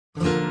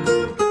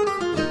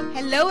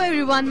Hello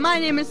everyone, my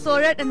name is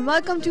Sorat and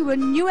welcome to a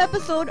new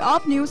episode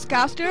of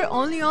Newscaster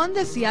only on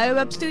the CIO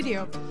Web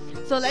Studio.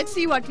 So let's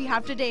see what we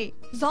have today.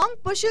 Zong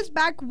pushes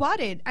back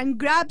Warid and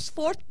grabs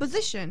 4th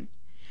position.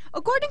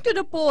 According to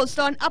the post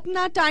on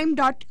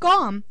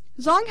apnatime.com,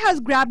 Zong has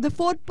grabbed the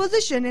 4th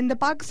position in the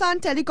Pakistan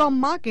telecom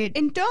market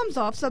in terms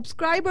of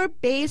subscriber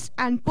base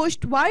and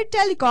pushed Warid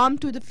Telecom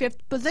to the 5th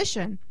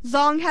position.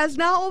 Zong has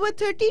now over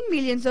 13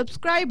 million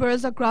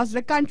subscribers across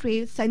the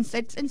country since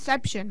its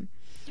inception.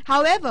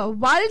 However,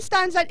 Warid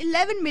stands at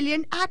 11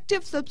 million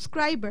active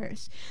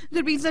subscribers.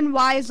 The reason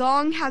why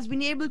Zong has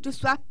been able to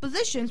swap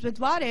positions with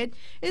Warid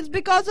is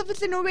because of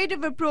its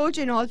innovative approach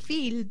in all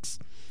fields,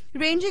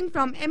 ranging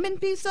from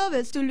MNP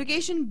service to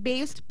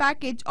location-based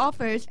package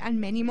offers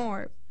and many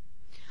more.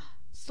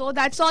 So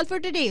that's all for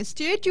today.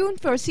 Stay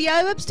tuned for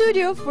CIO Web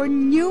Studio for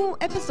new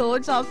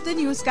episodes of the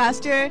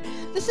Newscaster.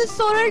 This is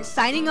Sorar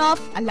signing off.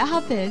 Allah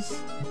Hafiz.